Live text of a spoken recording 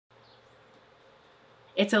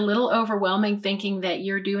It's a little overwhelming thinking that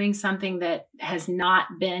you're doing something that has not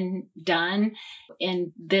been done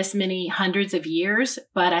in this many hundreds of years,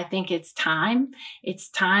 but I think it's time. It's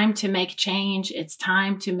time to make change. It's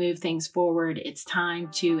time to move things forward. It's time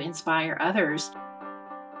to inspire others.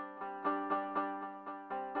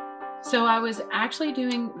 So I was actually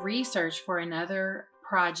doing research for another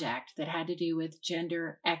project that had to do with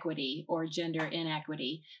gender equity or gender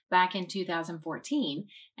inequity back in 2014.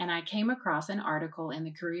 And I came across an article in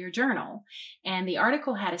the Courier Journal. And the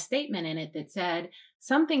article had a statement in it that said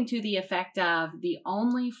something to the effect of the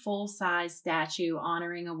only full-size statue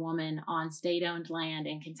honoring a woman on state-owned land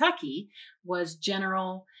in Kentucky was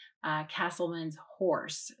General Castleman's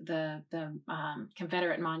horse, the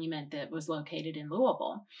Confederate monument that was located in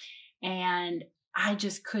Louisville. And I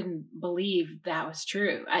just couldn't believe that was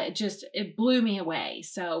true. It blew me away.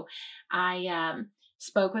 So I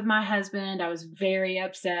spoke with my husband. I was very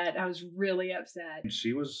upset. I was really upset.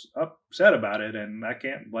 She was upset about it, and I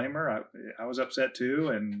can't blame her. I was upset too.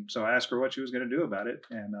 And so I asked her what she was going to do about it.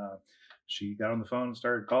 And she got on the phone and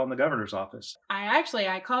started calling the governor's office.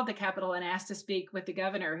 I called the Capitol and asked to speak with the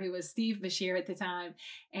governor, who was Steve Beshear at the time.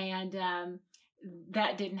 And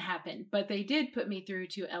that didn't happen, but they did put me through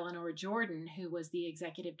to Eleanor Jordan, who was the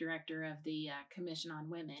executive director of the Commission on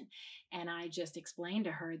Women. And I just explained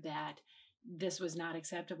to her that this was not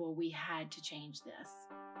acceptable. We had to change this.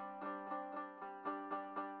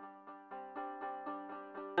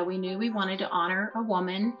 We knew we wanted to honor a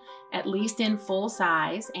woman, at least in full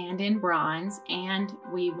size and in bronze, and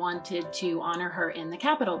we wanted to honor her in the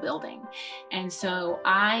Capitol building. And so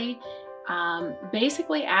I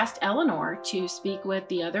basically asked Eleanor to speak with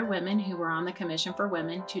the other women who were on the Commission for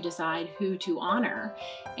Women to decide who to honor.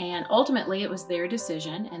 And ultimately it was their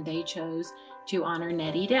decision, and they chose to honor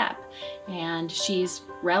Nettie Depp. And she's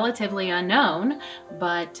relatively unknown,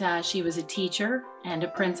 but she was a teacher and a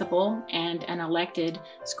principal and an elected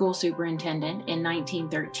school superintendent in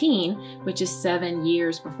 1913, which is 7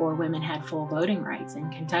 years before women had full voting rights in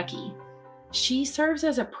Kentucky. She serves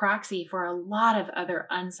as a proxy for a lot of other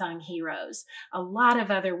unsung heroes, a lot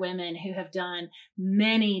of other women who have done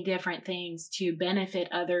many different things to benefit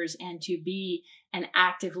others and to be an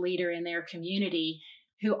active leader in their community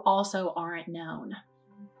who also aren't known.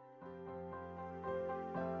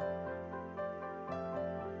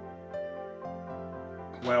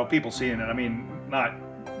 Well, people seeing it, I mean,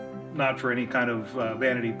 not for any kind of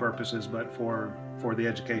vanity purposes, but for the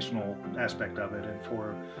educational aspect of it, and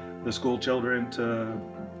for the school children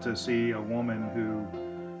to see a woman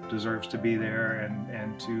who deserves to be there,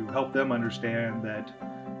 and to help them understand that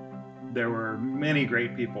there were many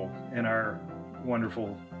great people in our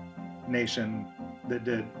wonderful nation that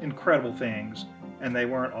did incredible things, and they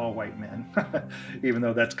weren't all white men, even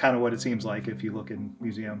though that's kind of what it seems like if you look in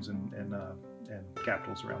museums and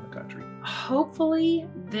capitals around the country. Hopefully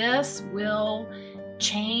this will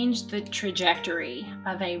change the trajectory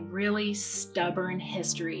of a really stubborn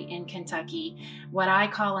history in Kentucky, what I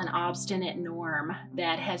call an obstinate norm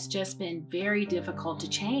that has just been very difficult to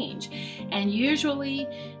change. And usually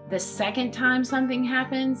the second time something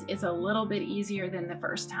happens is a little bit easier than the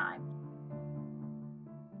first time.